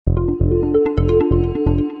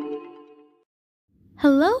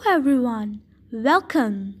Hello everyone,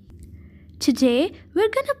 welcome. Today we're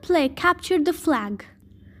gonna play Capture the Flag.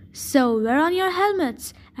 So wear on your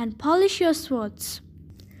helmets and polish your swords.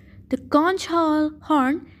 The conch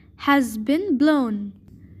horn has been blown.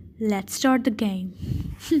 Let's start the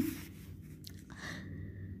game.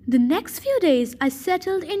 The next few days I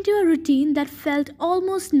settled into a routine that felt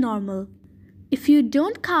almost normal. If you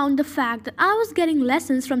don't count the fact that I was getting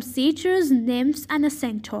lessons from satyrs, nymphs, and a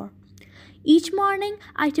centaur. Each morning,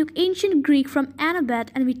 I took ancient Greek from Annabeth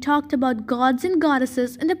and we talked about gods and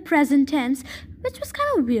goddesses in the present tense, which was kind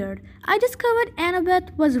of weird. I discovered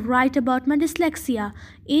Annabeth was right about my dyslexia.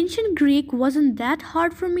 Ancient Greek wasn't that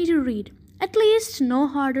hard for me to read, at least no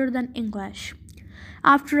harder than English.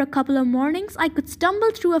 After a couple of mornings, I could stumble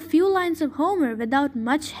through a few lines of Homer without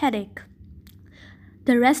much headache.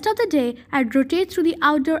 The rest of the day, I'd rotate through the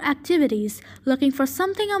outdoor activities, looking for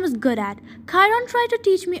something I was good at. Chiron tried to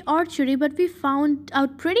teach me archery, but we found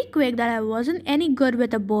out pretty quick that I wasn't any good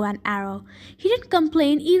with a bow and arrow. He didn't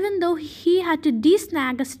complain even though he had to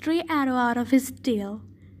de-snag a stray arrow out of his tail.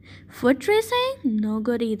 Foot racing? No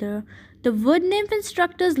good either. The wood nymph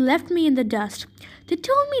instructors left me in the dust. They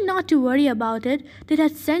told me not to worry about it. They'd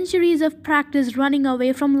had centuries of practice running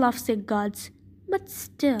away from lovesick gods. But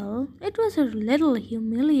still, it was a little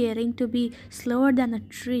humiliating to be slower than a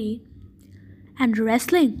tree. And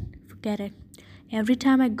wrestling? Forget it. Every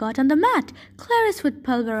time I got on the mat, Clarice would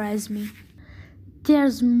pulverize me.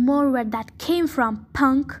 "There's more where that came from,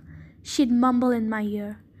 punk," she'd mumble in my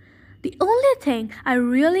ear. The only thing I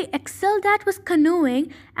really excelled at was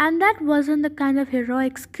canoeing, and that wasn't the kind of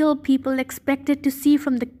heroic skill people expected to see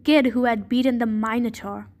from the kid who had beaten the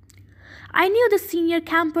Minotaur. I knew the senior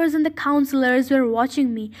campers and the counselors were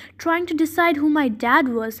watching me, trying to decide who my dad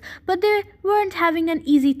was, but they weren't having an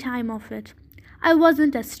easy time of it. I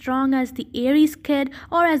wasn't as strong as the Ares kid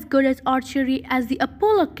or as good at archery as the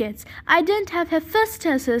Apollo kids. I didn't have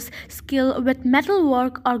Hephaestus' skill with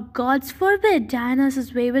metalwork or, God's forbid,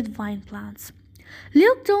 Diana's way with vine plants.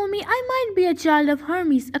 Luke told me I might be a child of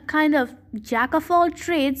Hermes, a kind of jack of all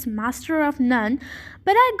trades, master of none,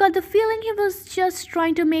 but I got the feeling he was just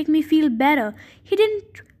trying to make me feel better. He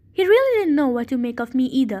really didn't know what to make of me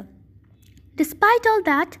either. Despite all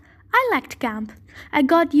that, I liked camp. I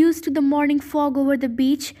got used to the morning fog over the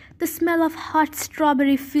beach, the smell of hot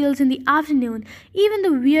strawberry fields in the afternoon, even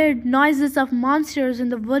the weird noises of monsters in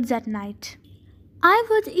the woods at night. I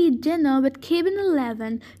would eat dinner with Cabin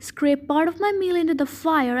 11, scrape part of my meal into the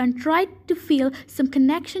fire and try to feel some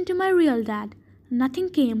connection to my real dad. Nothing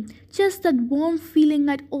came, just that warm feeling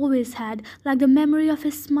I'd always had, like the memory of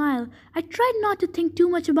his smile. I tried not to think too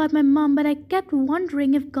much about my mom, but I kept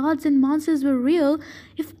wondering if gods and monsters were real,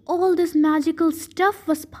 if all this magical stuff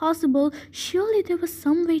was possible. Surely there was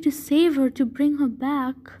some way to save her, to bring her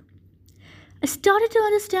back. I started to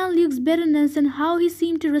understand Luke's bitterness and how he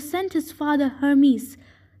seemed to resent his father Hermes.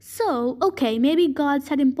 So, okay, maybe gods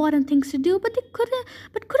had important things to do, but couldn't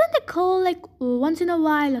they call, like, once in a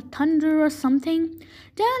while, a thunder or something?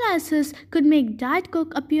 Dionysus could make Diet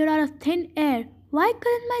Coke appear out of thin air. Why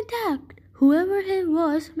couldn't my dad, whoever he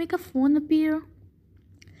was, make a phone appear?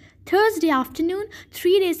 Thursday afternoon,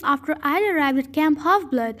 3 days after I'd arrived at Camp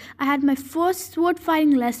Half-Blood, I had my first sword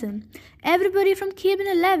fighting lesson. Everybody from Cabin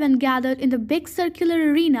 11 gathered in the big circular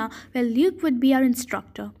arena where Luke would be our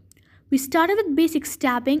instructor. We started with basic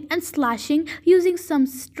stabbing and slashing using some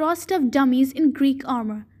straw-stuffed dummies in Greek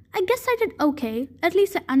armor. I guess I did okay. At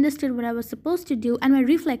least I understood what I was supposed to do and my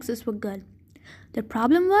reflexes were good. The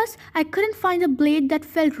problem was I couldn't find a blade that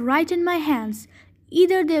felt right in my hands.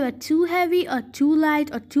 Either they were too heavy or too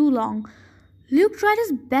light or too long. Luke tried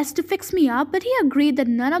his best to fix me up, but he agreed that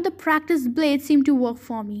none of the practiced blades seemed to work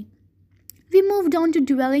for me. We moved on to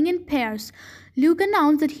dueling in pairs. Luke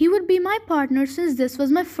announced that he would be my partner since this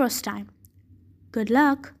was my first time. "Good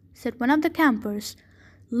luck," said one of the campers.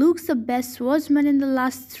 "Luke's the best swordsman in the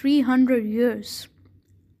last 300 years.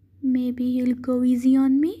 "Maybe he'll go easy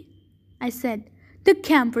on me?" I said. The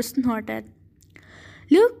camper snorted.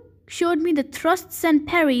 Luke showed me the thrusts and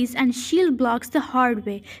parries and shield blocks the hard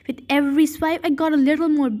way. With every swipe, I got a little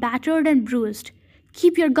more battered and bruised.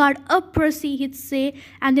 "Keep your guard up, Percy," he'd say,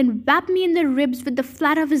 and then whap me in the ribs with the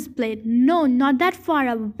flat of his blade. No, not that far.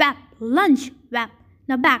 A whap, lunge, whap,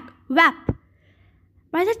 now back, whap.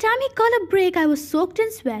 By the time he called a break, I was soaked in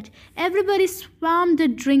sweat. Everybody swarmed the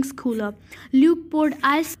drinks cooler. Luke poured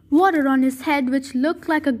ice water on his head, which looked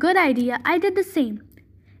like a good idea. I did the same.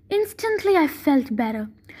 Instantly, I felt better.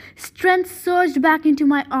 Strength surged back into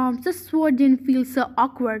my arms. The sword didn't feel so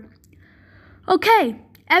awkward. "Okay,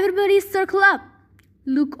 everybody circle up,"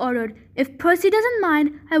 Luke ordered. "If Percy doesn't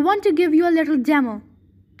mind, I want to give you a little demo."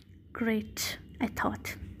 Great. I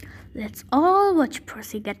thought. Let's all watch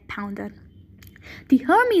Percy get pounded. The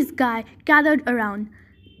Hermes guy gathered around.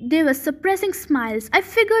 They were suppressing smiles. I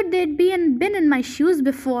figured they'd been in my shoes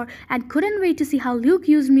before and couldn't wait to see how Luke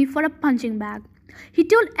used me for a punching bag. He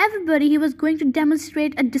told everybody he was going to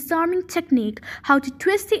demonstrate a disarming technique, how to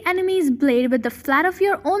twist the enemy's blade with the flat of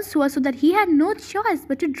your own sword so that he had no choice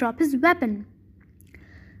but to drop his weapon.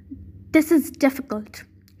 This is difficult,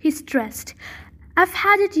 he stressed. I've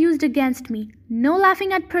had it used against me. No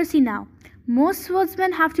laughing at Percy now. Most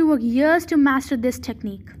swordsmen have to work years to master this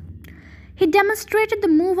technique. He demonstrated the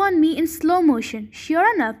move on me in slow motion.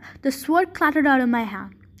 Sure enough, the sword clattered out of my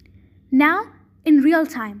hand. Now, in real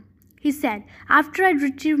time, he said, after I'd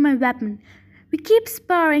retrieved my weapon. We keep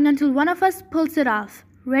sparring until one of us pulls it off.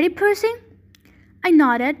 Ready, Percy? I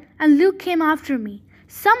nodded, and Luke came after me.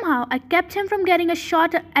 Somehow, I kept him from getting a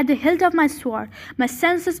shot at the hilt of my sword. My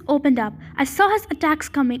senses opened up. I saw his attacks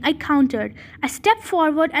coming. I countered. I stepped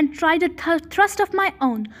forward and tried a thrust of my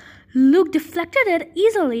own. Luke deflected it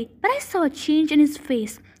easily, but I saw a change in his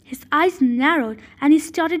face. His eyes narrowed, and he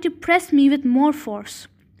started to press me with more force.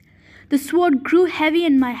 The sword grew heavy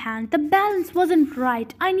in my hand. The balance wasn't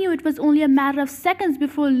right. I knew it was only a matter of seconds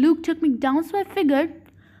before Luke took me down, so I figured,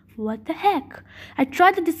 what the heck? I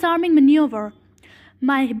tried the disarming maneuver.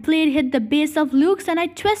 My blade hit the base of Luke's, and I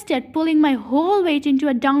twisted, pulling my whole weight into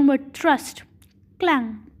a downward thrust.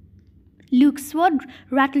 Clang! Luke's sword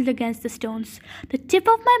rattled against the stones. The tip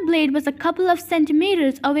of my blade was a couple of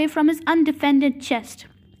centimeters away from his undefended chest.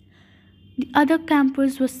 The other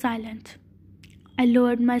campers were silent. I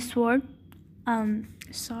lowered my sword.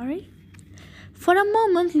 Sorry? For a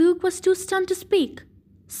moment, Luke was too stunned to speak.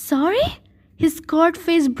 Sorry? His scarred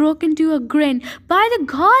face broke into a grin. By the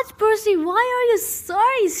gods, Percy, why are you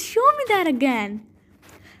sorry? Show me that again.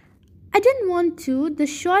 I didn't want to. The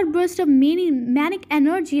short burst of manic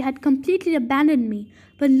energy had completely abandoned me.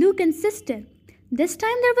 But Luke insisted. This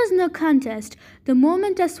time there was no contest. The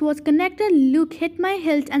moment our swords connected, Luke hit my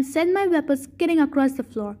hilt and sent my weapon skidding across the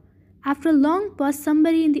floor. After a long pause,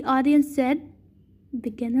 somebody in the audience said,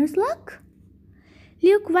 "Beginner's luck?"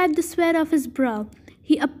 Luke wiped the sweat off his brow.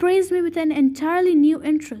 He appraised me with an entirely new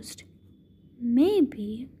interest.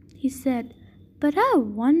 "Maybe," he said, "but I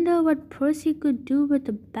wonder what Percy could do with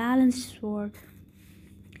a balanced sword."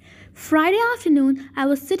 Friday afternoon, I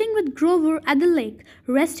was sitting with Grover at the lake,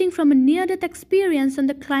 resting from a near-death experience on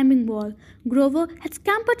the climbing wall. Grover had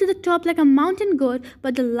scampered to the top like a mountain goat,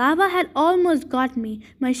 but the lava had almost got me.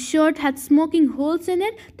 My shirt had smoking holes in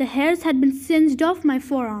it. The hairs had been singed off my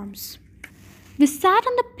forearms. We sat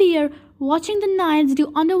on the pier, watching the Naiads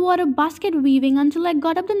do underwater basket weaving until I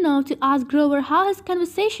got up the nerve to ask Grover how his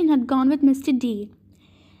conversation had gone with Mr. D.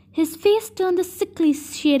 His face turned a sickly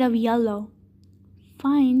shade of yellow.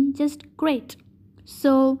 "Fine, just great.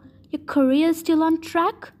 So, your career's still on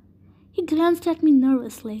track?" He glanced at me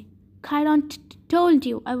nervously. "Chiron told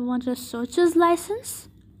you I wanted a searcher's license?"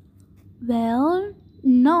 "Well,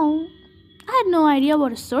 no. I had no idea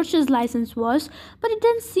what a searcher's license was, but it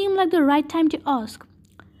didn't seem like the right time to ask.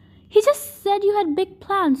 He just said you had big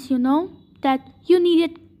plans, that you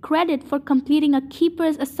needed credit for completing a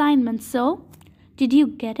keeper's assignment, so did you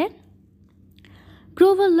get it?"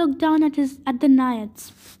 Grover looked down at the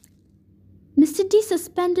Naiads. Mr. D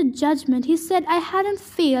suspended judgment. He said I hadn't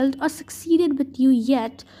failed or succeeded with you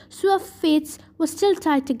yet, so our fates were still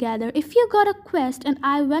tied together. If you got a quest and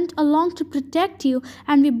I went along to protect you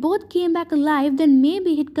and we both came back alive, then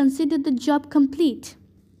maybe he'd consider the job complete.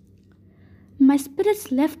 My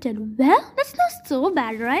spirits lifted. Well, that's not so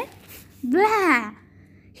bad, right? Blah!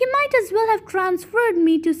 He might as well have transferred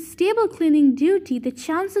me to stable cleaning duty. The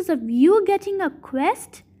chances of you getting a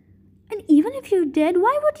quest? And even if you did,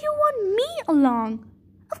 why would you want me along?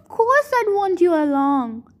 Of course I'd want you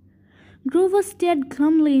along. Grover stared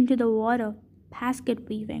glumly into the water. Basket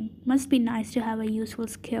weaving. Must be nice to have a useful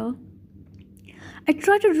skill. I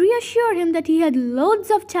tried to reassure him that he had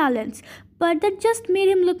loads of talents, but that just made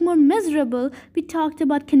him look more miserable. We talked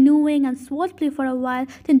about canoeing and swordplay for a while,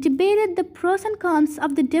 then debated the pros and cons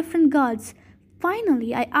of the different gods.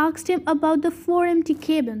 Finally, I asked him about the 4 empty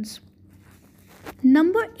cabins.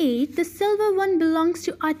 Number 8, the silver one, belongs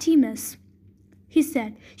to Artemis, he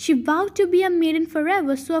said. She vowed to be a maiden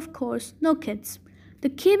forever, so of course, no kids. The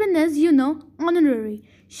cabin is, honorary.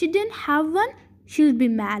 She didn't have one, she would be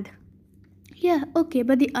mad. Yeah, okay,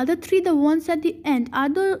 but the other 3, the ones at the end, are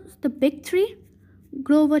those the big 3?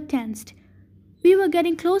 Grover tensed. We were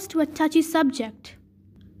getting close to a touchy subject.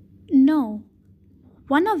 No.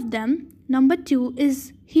 One of them, number 2,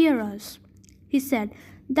 is Hera's, he said.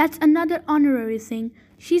 That's another honorary thing.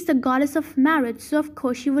 She's the goddess of marriage, so of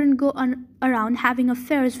course she wouldn't go around having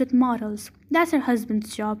affairs with mortals. That's her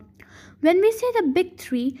husband's job. When we say the big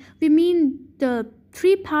three, we mean the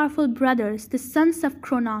three powerful brothers, the sons of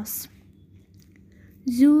Kronos: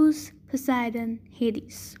 Zeus, Poseidon,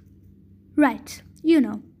 Hades. Right, you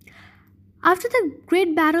know. After the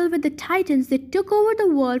great battle with the Titans, they took over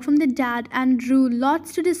the world from their dad and drew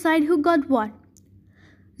lots to decide who got what.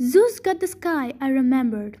 Zeus got the sky, I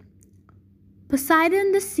remembered.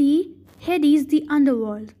 Poseidon the sea, Hades the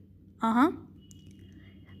underworld.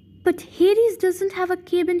 But Hades doesn't have a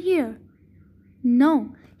cabin here.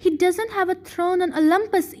 No, he doesn't have a throne on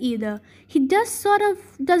Olympus either. He does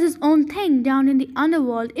his own thing down in the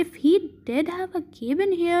underworld. If he did have a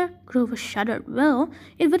cabin here, Grover shuddered. Well,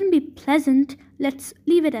 it wouldn't be pleasant. Let's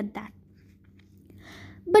leave it at that.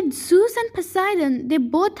 But Zeus and Poseidon, they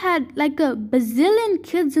both had like a bazillion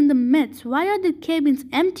kids in the midst. Why are the cabins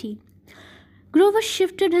empty? Grover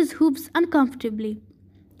shifted his hooves uncomfortably.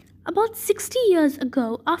 About 60 years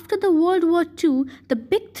ago, after the World War II, the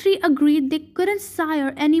big three agreed they couldn't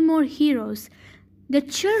sire any more heroes. Their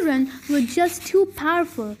children were just too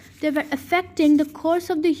powerful. They were affecting the course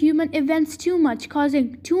of the human events too much,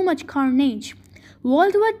 causing too much carnage.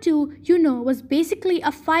 World War II, was basically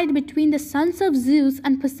a fight between the sons of Zeus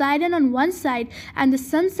and Poseidon on one side and the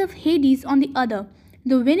sons of Hades on the other.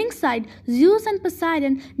 The winning side, Zeus and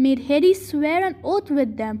Poseidon, made Hades swear an oath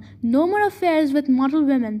with them. No more affairs with mortal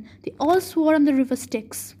women. They all swore on the river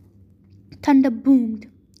Styx. Thunder boomed.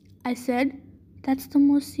 I said, "That's the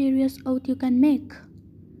most serious oath you can make."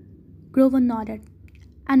 Grover nodded.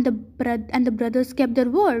 And the brothers kept their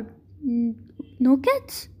word. No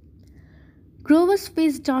kids? Grover's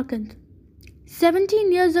face darkened.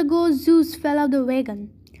 17 years ago, Zeus fell off the wagon.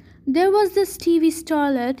 There was this TV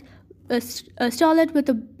starlet, a starlet with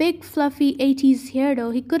a big fluffy 80s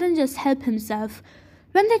hairdo. He couldn't just help himself.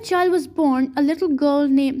 When the child was born, a little girl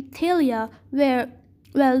named Thalia, the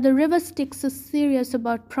river Styx is serious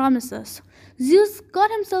about promises. Zeus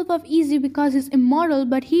got himself off easy because he's immortal,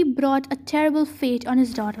 but he brought a terrible fate on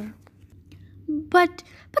his daughter. But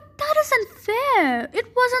that isn't fair.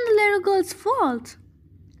 It wasn't the little girl's fault.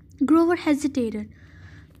 Grover hesitated.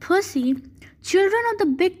 Percy, children of the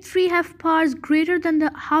big three have powers greater than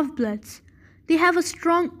the half-bloods. They have a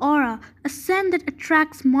strong aura, a scent that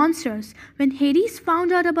attracts monsters. When Hades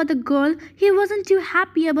found out about the girl, he wasn't too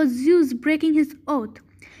happy about Zeus breaking his oath.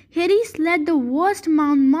 Hades led the worst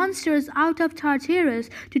monsters out of Tartarus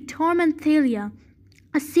to torment Thalia.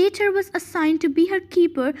 A satyr was assigned to be her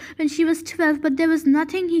keeper when she was 12, but there was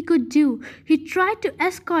nothing he could do. He tried to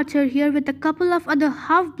escort her here with a couple of other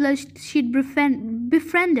half-bloods she'd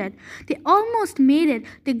befriended. They almost made it.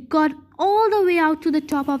 They got all the way out to the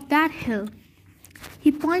top of that hill.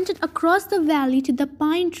 He pointed across the valley to the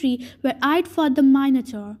pine tree where I'd fought the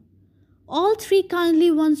Minotaur. All three kindly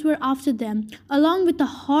ones were after them, along with a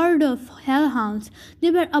horde of hellhounds. They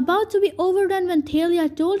were about to be overrun when Thalia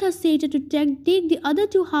told her satyr to take the other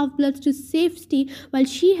two half-bloods to safety while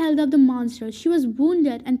she held up the monsters. She was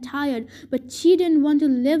wounded and tired, but she didn't want to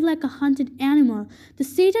live like a hunted animal. The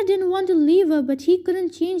satyr didn't want to leave her, but he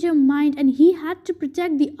couldn't change her mind, and he had to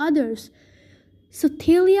protect the others. So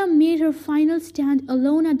Thalia made her final stand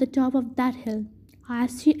alone at the top of that hill.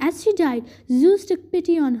 As she died, Zeus took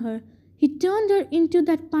pity on her. He turned her into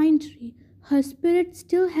that pine tree. Her spirit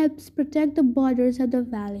still helps protect the borders of the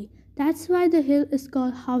valley. That's why the hill is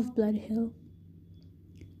called Half-Blood Hill.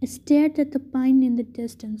 I stared at the pine in the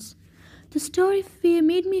distance. The story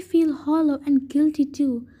made me feel hollow and guilty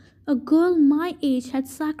too. A girl my age had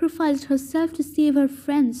sacrificed herself to save her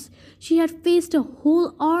friends. She had faced a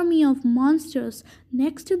whole army of monsters.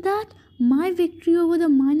 Next to that, my victory over the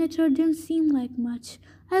Minotaur didn't seem like much.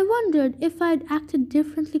 I wondered if I'd acted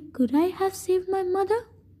differently. Could I have saved my mother?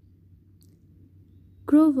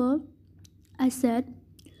 Grover, I said,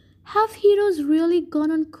 have heroes really gone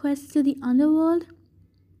on quests to the underworld?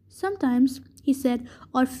 Sometimes, he said,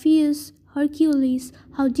 Orpheus, Hercules,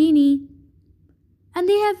 Houdini. And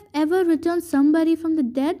they have ever returned somebody from the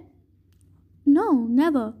dead? No,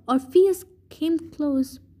 never. Orpheus came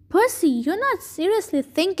close. Percy, you're not seriously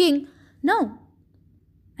thinking... No,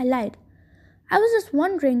 I lied. I was just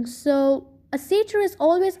wondering, so a satyr is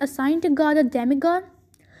always assigned to guard a demigod?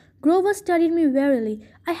 Grover studied me warily.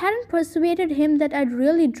 I hadn't persuaded him that I'd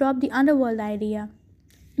really dropped the underworld idea.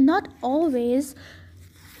 Not always.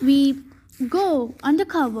 We go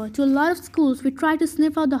undercover to a lot of schools. We try to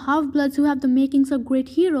sniff out the half-bloods who have the makings of great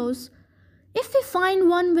heroes. If we find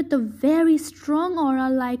one with a very strong aura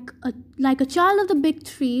like a child of the big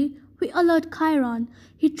three, we alert Chiron.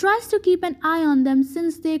 He tries to keep an eye on them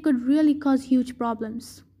since they could really cause huge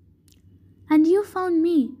problems. And you found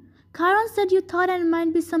me. Chiron said you thought I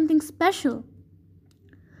might be something special.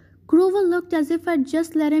 Grover looked as if I'd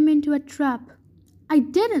just let him into a trap. I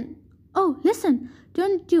didn't. Oh, listen,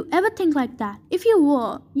 don't you ever think like that. If you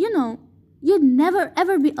were, you'd never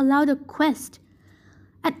ever be allowed a quest.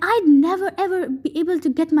 And I'd never ever be able to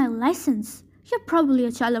get my license. You're probably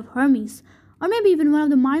a child of Hermes. Or maybe even one of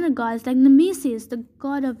the minor gods like Nemesis, the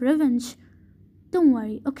god of revenge. Don't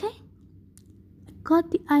worry, okay? I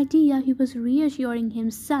got the idea he was reassuring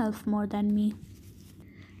himself more than me.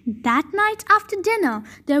 That night after dinner,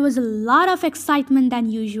 there was a lot of excitement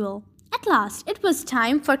than usual. At last, it was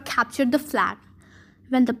time for Capture the Flag.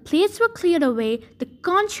 When the plates were cleared away, the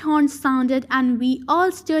conch horn sounded and we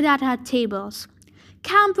all stood at our tables.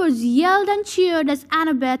 Campers yelled and cheered as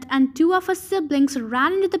Annabeth and two of her siblings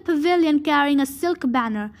ran into the pavilion carrying a silk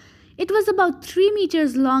banner. It was about 3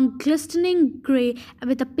 meters long, glistening grey,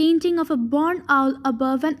 with a painting of a barn owl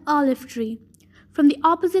above an olive tree. From the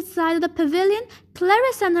opposite side of the pavilion,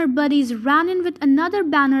 Clarice and her buddies ran in with another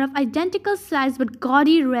banner of identical size but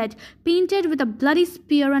gaudy red, painted with a bloody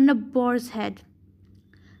spear and a boar's head.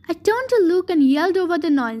 I turned to Luke and yelled over the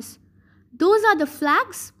noise. Those are the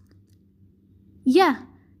flags? Yeah,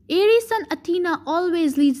 Ares and Athena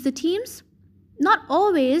always leads the teams. Not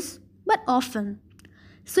always, but often.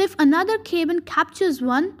 So if another cabin captures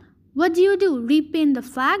one, what do? Repaint the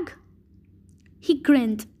flag? He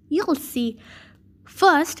grinned. You'll see.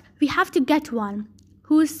 First, we have to get one.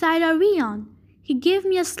 Whose side are we on? He gave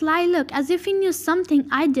me a sly look as if he knew something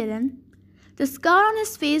I didn't. The scar on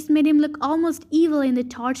his face made him look almost evil in the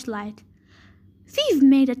torchlight. We've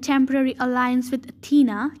made a temporary alliance with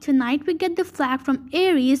Athena. Tonight we get the flag from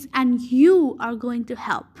Ares and you are going to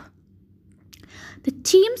help. The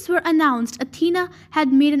teams were announced. Athena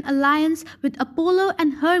had made an alliance with Apollo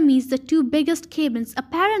and Hermes, the two biggest cabins.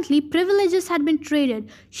 Apparently, privileges had been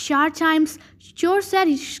traded, shower times, chore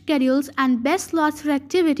schedules, and best slots for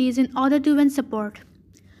activities in order to win support.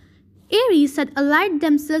 Ares had allied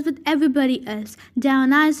themselves with everybody else,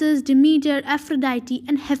 Dionysus, Demeter, Aphrodite,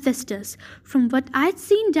 and Hephaestus. From what I'd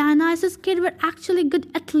seen, Dionysus' kids were actually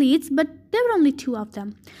good athletes, but there were only 2 of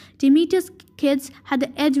them. Demeter's kids had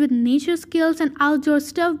the edge with nature skills and outdoor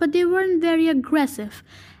stuff, but they weren't very aggressive.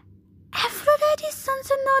 Aphrodite's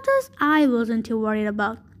sons and daughters, I wasn't too worried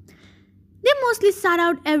about. They mostly sat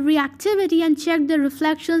out every activity and checked their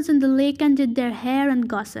reflections in the lake and did their hair and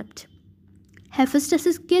gossiped.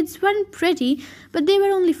 Hephaestus' kids weren't pretty, but there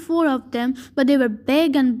were only 4 of them, but they were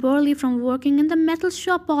big and burly from working in the metal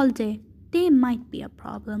shop all day. They might be a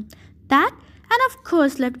problem. That, and of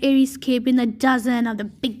course left Ares' cabin a dozen of the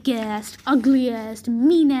biggest, ugliest,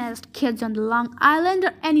 meanest kids on the Long Island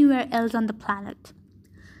or anywhere else on the planet.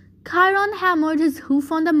 Chiron hammered his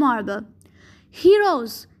hoof on the marble.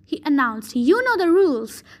 Heroes, he announced, you know the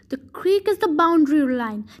rules. The creek is the boundary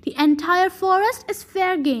line. The entire forest is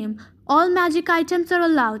fair game. All magic items are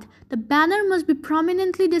allowed. The banner must be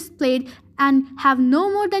prominently displayed and have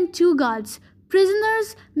no more than 2 guards.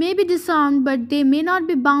 Prisoners may be disarmed, but they may not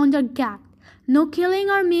be bound or gagged. No killing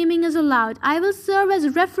or maiming is allowed. I will serve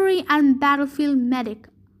as referee and battlefield medic.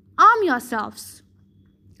 Arm yourselves.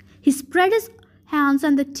 He spread his hands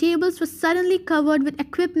and the tables were suddenly covered with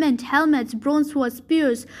equipment, helmets, bronze swords,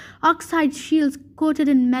 spears, oxide shields coated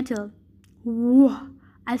in metal. Whoa,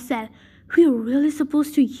 I said. We're really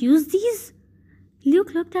supposed to use these?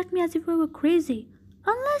 Luke looked at me as if we were crazy.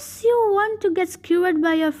 Unless you want to get skewered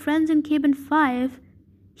by your friends in Cabin 5.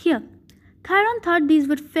 Here, Chiron thought these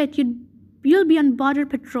would fit. You'll be on border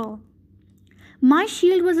patrol. My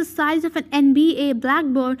shield was the size of an NBA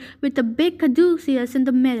blackboard with a big caduceus in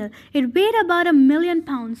the middle. It weighed about 1,000,000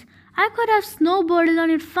 pounds. I could have snowboarded on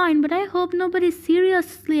it fine, but I hope nobody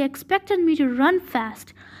seriously expected me to run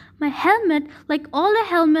fast. My helmet, like all the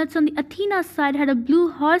helmets on the Athena side, had a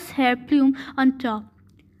blue horsehair plume on top.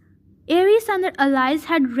 Ares and their allies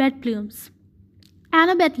had red plumes.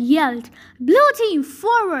 Annabeth yelled, "Blue team,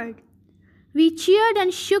 forward!" We cheered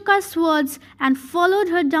and shook our swords and followed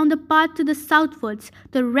her down the path to the southwards.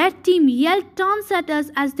 The red team yelled taunts at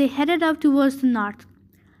us as they headed up towards the north.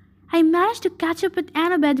 I managed to catch up with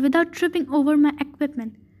Annabeth without tripping over my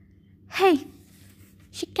equipment. Hey,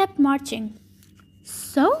 she kept marching.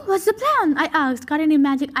 So, what's the plan? I asked. Got any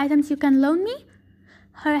magic items you can loan me?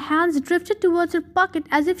 Her hands drifted towards her pocket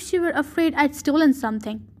as if she were afraid I'd stolen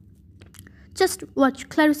something. Just watch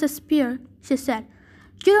Clarissa's spear, she said.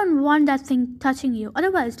 You don't want that thing touching you.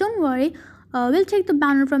 Otherwise, don't worry. We'll take the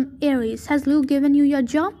banner from Ares. Has Luke given you your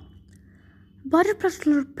job? Border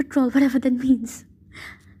patrol, whatever that means.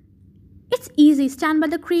 It's easy. Stand by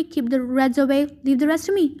the creek, keep the Reds away, leave the rest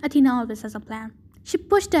to me. Athena always has a plan. She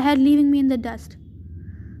pushed ahead, leaving me in the dust.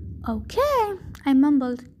 Okay, I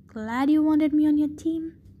mumbled. Glad you wanted me on your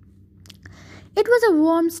team. It was a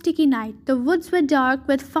warm, sticky night. The woods were dark,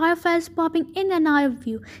 with fireflies popping in and out of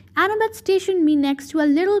view. Annabeth stationed me next to a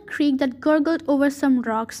little creek that gurgled over some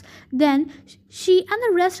rocks. Then she and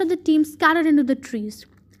the rest of the team scattered into the trees.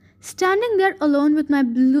 Standing there alone with my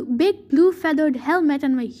big blue feathered helmet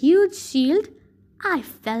and my huge shield, I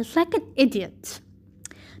felt like an idiot.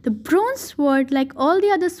 The bronze sword, like all the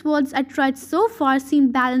other swords I tried so far,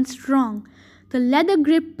 seemed balanced wrong. The leather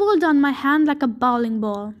grip pulled on my hand like a bowling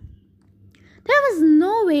ball. There was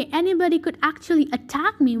no way anybody could actually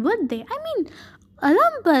attack me, would they? I mean,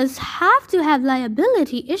 Olympus have to have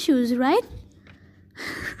liability issues, right?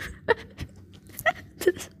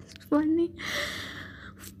 This is funny.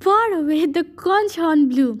 Far away, the conch horn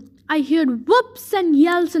blew. I heard whoops and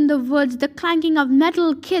yells in the woods, the clanking of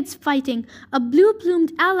metal kids fighting. A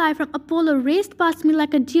blue-plumed ally from Apollo raced past me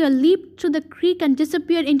like a deer, leaped through the creek and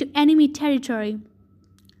disappeared into enemy territory.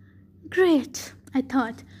 Great, I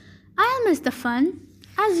thought. I'll miss the fun,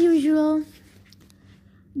 as usual.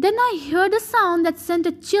 Then I heard a sound that sent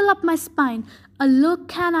a chill up my spine, a low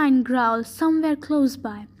canine growl somewhere close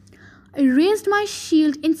by. I raised my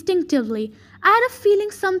shield instinctively. I had a feeling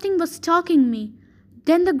something was stalking me.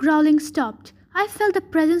 Then the growling stopped. I felt the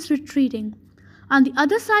presence retreating. On the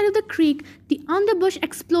other side of the creek, the underbush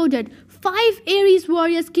exploded. 5 Ares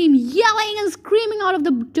warriors came yelling and screaming out of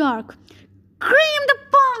the dark. "Cream the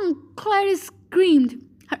punk!" Clarice screamed.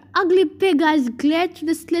 Her ugly pig eyes glared through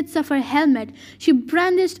the slits of her helmet. She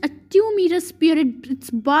brandished a 2-meter spear, its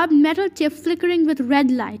barbed metal tip flickering with red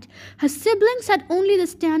light. Her siblings had only the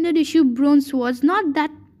standard-issue bronze swords, not that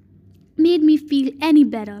made me feel any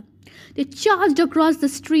better. They charged across the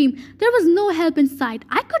stream. There was no help in sight.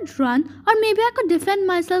 I could run, or maybe I could defend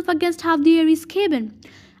myself against half the Ares cabin.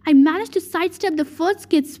 I managed to sidestep the first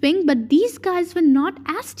skid swing, but these guys were not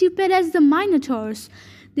as stupid as the Minotaurs.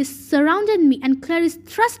 They surrounded me, and Clarice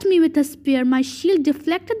thrust me with a spear. My shield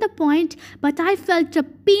deflected the point, but I felt a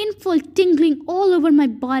painful tingling all over my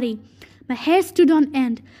body. My hair stood on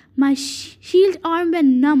end. My shield arm went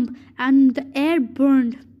numb, and the air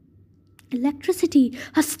burned. Electricity.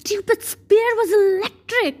 Her stupid spear was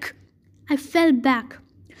electric. I fell back.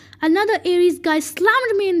 Another Ares guy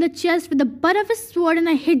slammed me in the chest with the butt of his sword, and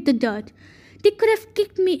I hit the dirt. They could have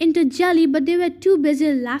kicked me into jelly, but they were too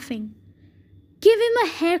busy laughing. "Give him a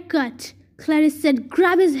haircut," Clarice said.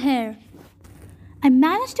 "Grab his hair." I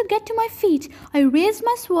managed to get to my feet. I raised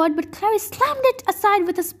my sword, but Clarice slammed it aside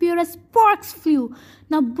with a spear as sparks flew.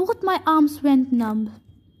 Now both my arms went numb.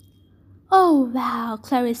 "Oh, wow,"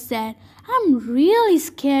 Clarice said. "I'm really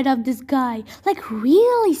scared of this guy. Like,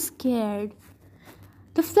 really scared."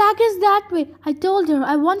 "The flag is that way," I told her.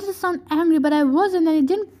 I wanted to sound angry, but I wasn't, and it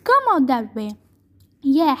didn't come out that way.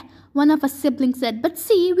 "Yeah," one of her siblings said. "But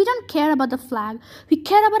see, we don't care about the flag. We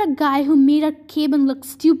care about a guy who made our cabin look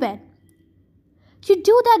stupid." "You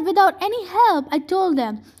do that without any help," I told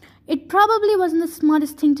them. It probably wasn't the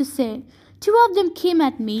smartest thing to say. 2 of them came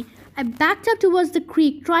at me. I backed up towards the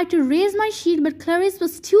creek, tried to raise my shield, but Clarice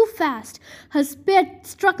was too fast. Her spear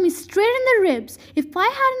struck me straight in the ribs. If I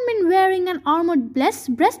hadn't been wearing an armored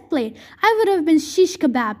breastplate, I would have been shish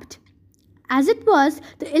kebabbed. As it was,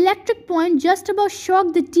 the electric point just about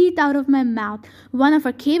shocked the teeth out of my mouth. One of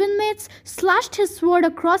our cabin mates slashed his sword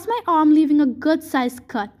across my arm, leaving a good-sized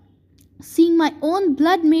cut. Seeing my own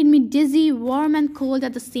blood made me dizzy, warm, and cold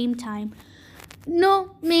at the same time.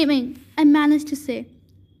 "No maiming," I managed to say.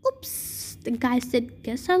 "Oops," the guy said.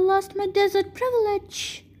 "Guess I lost my desert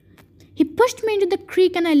privilege." He pushed me into the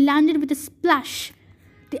creek, and I landed with a splash.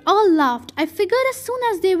 They all laughed. I figured as soon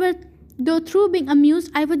as they were through being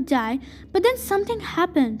amused, I would die. But then something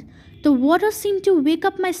happened. The water seemed to wake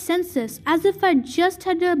up my senses, as if I just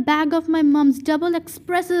had a bag of my mom's double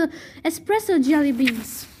espresso jelly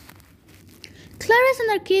beans. Clarice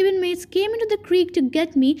and her cabin mates came into the creek to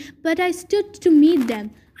get me, but I stood to meet them.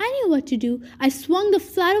 I knew what to do. I swung the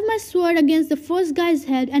flat of my sword against the first guy's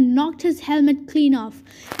head and knocked his helmet clean off.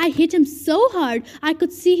 I hit him so hard I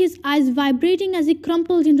could see his eyes vibrating as he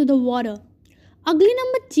crumpled into the water. Ugly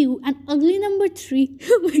number 2 and ugly number 3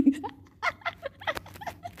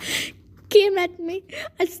 came at me.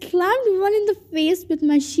 I slammed one in the face with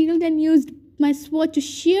my shield and used my sword to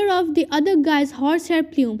shear off the other guy's horsehair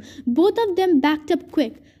plume. Both of them backed up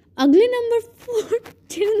quick. Ugly number 4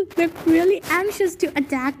 didn't look really anxious to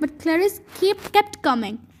attack, but Clarice kept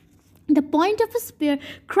coming, the point of a spear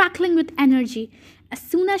crackling with energy. As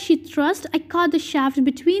soon as she thrust, I caught the shaft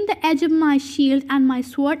between the edge of my shield and my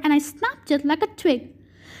sword, and I snapped it like a twig.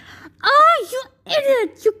 "Ah, you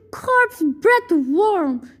idiot! You corpse-breath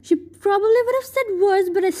worm! She probably would have said worse,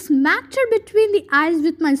 but I smacked her between the eyes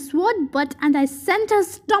with my sword butt and I sent her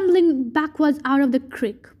stumbling backwards out of the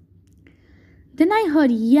creek. Then I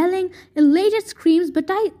heard yelling, elated screams,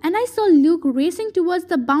 I saw Luke racing towards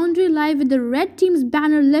the boundary line with the red team's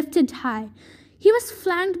banner lifted high. He was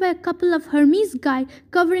flanked by a couple of Hermes guys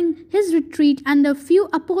covering his retreat and a few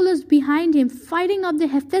Apollos behind him fighting off the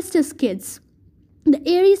Hephaestus kids. The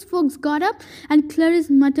Ares folks got up and Clarice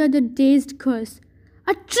muttered a dazed curse.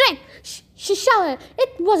 "A trick!" she shouted.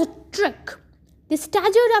 "It was a trick!" They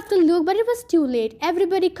staggered after Luke, but it was too late.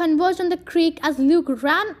 Everybody converged on the creek as Luke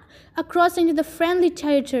ran across into the friendly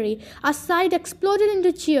territory. Our side exploded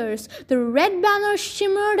into cheers. The red banner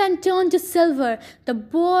shimmered and turned to silver. The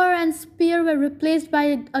boar and spear were replaced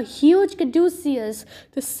by a huge caduceus,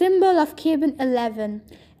 the symbol of Cabin 11.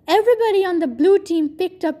 Everybody on the blue team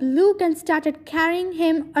picked up Luke and started carrying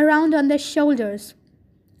him around on their shoulders.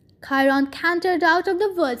 Chiron cantered out of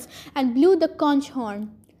the woods and blew the conch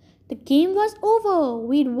horn. The game was over.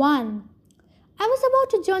 We'd won. I was about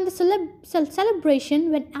to join the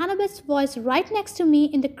celebration when Annabeth's voice right next to me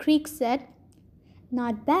in the creek said,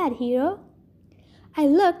 "Not bad, hero." I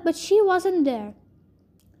looked, but she wasn't there.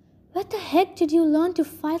 "Where the heck did you learn to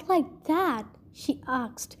fight like that?" she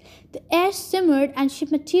asked. The air simmered and she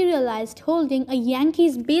materialized, holding a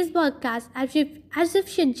Yankees baseball cap as if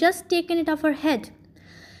she had just taken it off her head.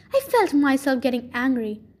 I felt myself getting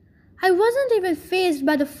angry. I wasn't even fazed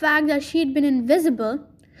by the fact that she had been invisible.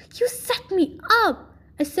 "You set me up,"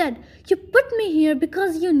 I said. "You put me here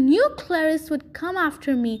because you knew Clarice would come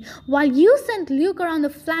after me. While you sent Luke around the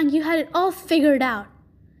flank, you had it all figured out."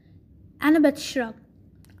 Annabeth shrugged.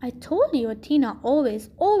 "I told you Athena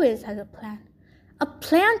always has a plan. A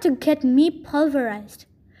plan to get me pulverized.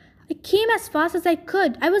 I came as fast as I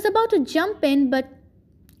could. I was about to jump in, but..."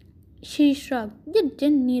 She shrugged. "You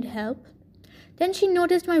didn't need help." Then she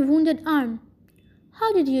noticed my wounded arm.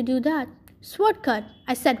 "How did you do that?" "Sword cut,"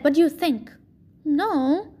 I said. "What do you think?"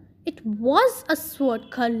 "No, it was a sword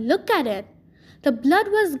cut. Look at it." The blood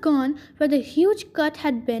was gone where the huge cut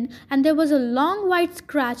had been, and there was a long white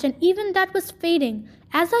scratch, and even that was fading.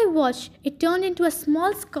 As I watched, it turned into a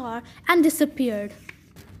small scar and disappeared.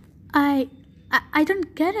 I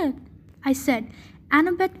don't get it," I said.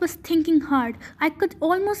 Annabeth was thinking hard. I could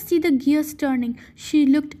almost see the gears turning. She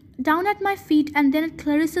looked down at my feet and then at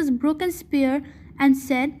Clarissa's broken spear and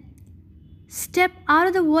said, "Step out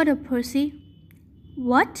of the water, Percy."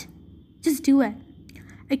 "What?" "Just do it."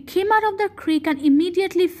 I came out of the creek and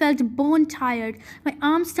immediately felt bone tired. My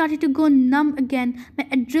arms started to go numb again. My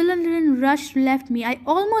adrenaline rush left me. I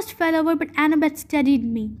almost fell over, but Annabeth steadied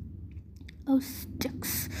me. "Oh,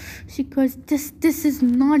 sticks," she cursed. This is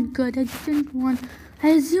not good. I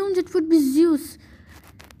assumed it would be Zeus."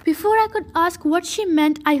 Before I could ask what she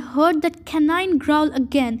meant, I heard that canine growl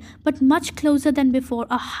again, but much closer than before.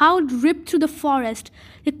 A howl ripped through the forest.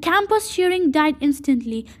 The campus cheering died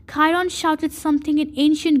instantly. Chiron shouted something in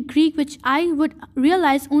ancient Greek, which I would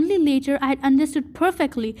realize only later I had understood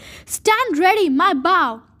perfectly. "Stand ready, my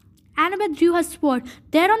bow!" Annabeth drew her sword.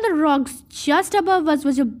 There on the rocks just above us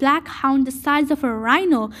was a black hound the size of a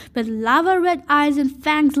rhino, with lava-red eyes and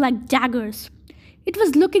fangs like daggers. It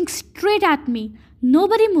was looking straight at me.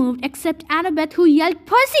 Nobody moved except Annabeth, who yelled,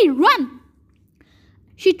 "Percy, run!"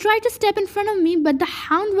 She tried to step in front of me, but the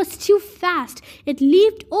hound was too fast. It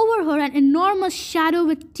leaped over her, an enormous shadow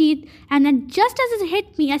with teeth, and then just as it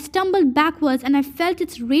hit me, I stumbled backwards and I felt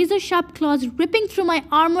its razor-sharp claws ripping through my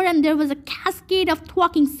armor, and there was a cascade of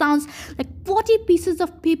thwacking sounds like 40 pieces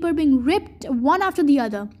of paper being ripped one after the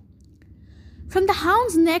other. From the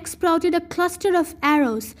hound's neck sprouted a cluster of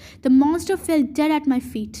arrows. The monster fell dead at my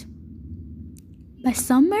feet. By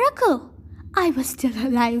some miracle, I was still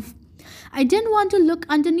alive. I didn't want to look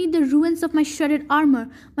underneath the ruins of my shredded armor.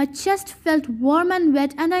 My chest felt warm and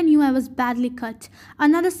wet, and I knew I was badly cut.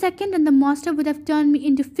 Another second and the monster would have turned me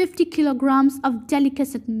into 50 kilograms of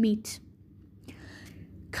delicatessen meat.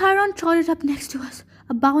 Chiron trotted up next to us,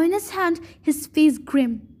 a bow in his hand, his face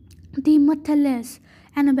grim. "The Immortales,"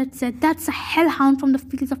 Annabeth said. "That's a hellhound from the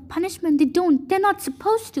fields of punishment. They're not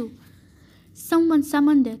supposed to." "Someone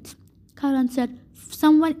summoned it," Chiron said.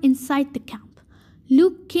 "Someone inside the camp."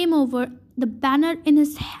 Luke came over, the banner in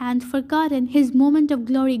his hand forgotten, his moment of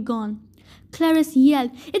glory gone. Clarice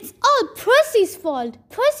yelled, "It's all Percy's fault!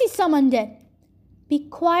 Percy summoned it!" "Be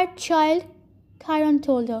quiet, child," Chiron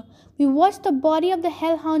told her. We watched the body of the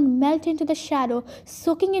hellhound melt into the shadow,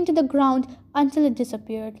 soaking into the ground until it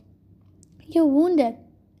disappeared. "You're wounded,"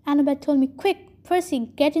 Annabeth told me. "Quick, Percy,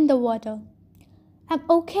 get in the water." "I'm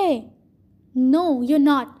okay." "No, you're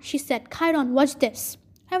not," she said. "Chiron, watch this."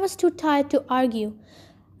 I was too tired to argue.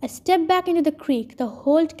 I stepped back into the creek. The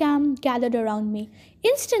whole camp gathered around me.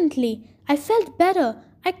 Instantly, I felt better.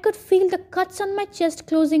 I could feel the cuts on my chest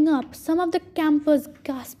closing up. Some of the campers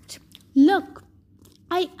gasped. Look,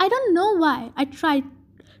 I don't know why. I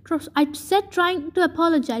said trying to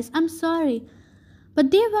apologize. I'm sorry.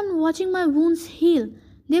 But they weren't watching my wounds heal.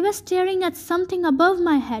 They were staring at something above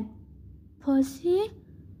my head. Percy?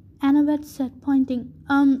 Annabeth said, pointing.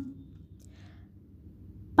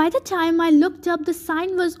 By the time I looked up, the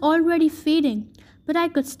sign was already fading, but I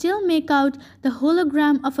could still make out the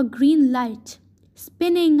hologram of a green light,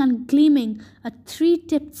 spinning and gleaming, a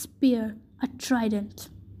three-tipped spear, a trident.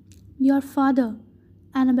 Your father,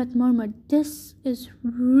 Annabeth murmured, this is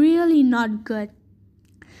really not good.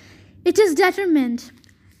 It is determined,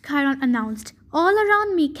 Chiron announced. All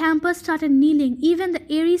around me, campers started kneeling, even the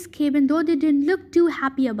Ares cabin, though they didn't look too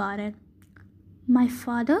happy about it. My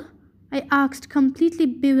father? I asked, completely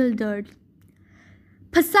bewildered.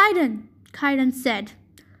 Poseidon, Chiron said.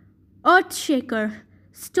 Earthshaker,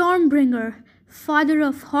 Stormbringer, father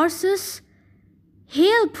of horses.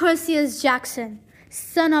 Hail Perseus Jackson,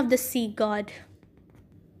 son of the sea god.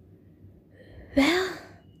 Well,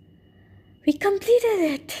 we completed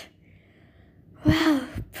it. Wow,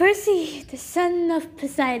 Percy, the son of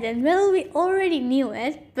Poseidon. Well, we already knew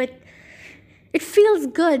it, but it feels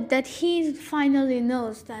good that he finally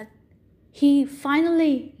knows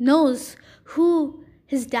who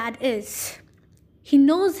his dad is. He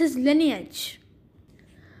knows his lineage.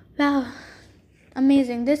 Wow,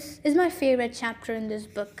 amazing. This is my favorite chapter in this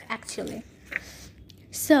book, actually.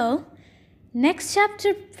 So, next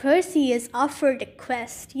chapter, Percy is offered a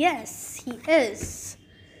quest. Yes, he is.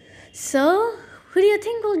 So, who do you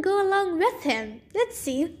think will go along with him? Let's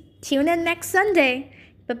see. Tune in next Sunday.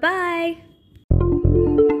 Bye-bye.